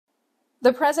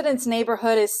The President's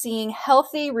neighborhood is seeing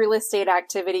healthy real estate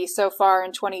activity so far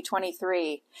in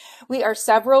 2023. We are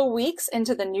several weeks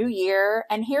into the new year,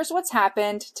 and here's what's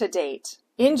happened to date.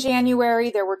 In January,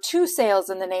 there were 2 sales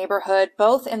in the neighborhood,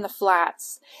 both in the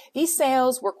flats. These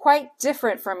sales were quite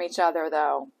different from each other,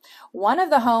 though. One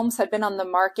of the homes had been on the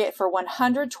market for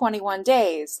 121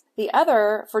 days, the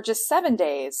other for just 7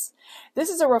 days. This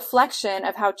is a reflection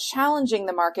of how challenging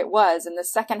the market was in the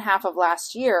second half of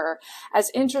last year, as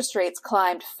interest rates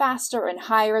climbed faster and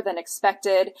higher than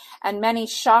expected, and many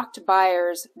shocked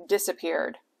buyers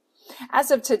disappeared.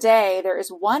 As of today, there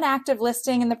is 1 active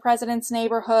listing in the President's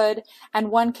neighborhood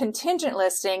and 1 contingent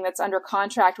listing that's under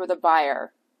contract with a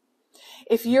buyer.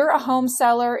 If you're a home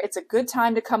seller, it's a good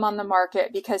time to come on the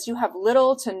market because you have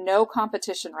little to no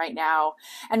competition right now.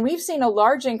 And we've seen a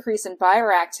large increase in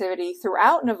buyer activity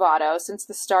throughout Novato since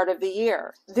the start of the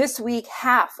year. This week,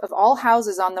 half of all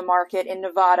houses on the market in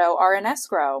Novato are in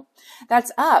escrow.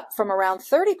 That's up from around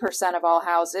 30% of all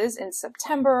houses in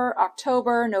September,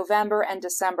 October, November, and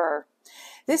December.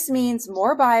 This means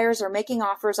more buyers are making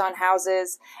offers on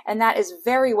houses, and that is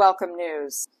very welcome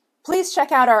news. Please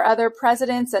check out our other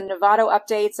Presidents and Novato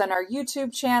updates on our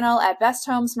YouTube channel at Best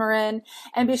Homes Marin,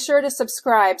 and be sure to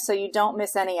subscribe so you don't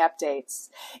miss any updates.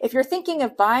 If you're thinking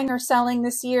of buying or selling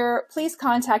this year, please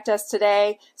contact us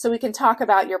today so we can talk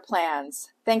about your plans.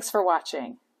 Thanks for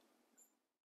watching.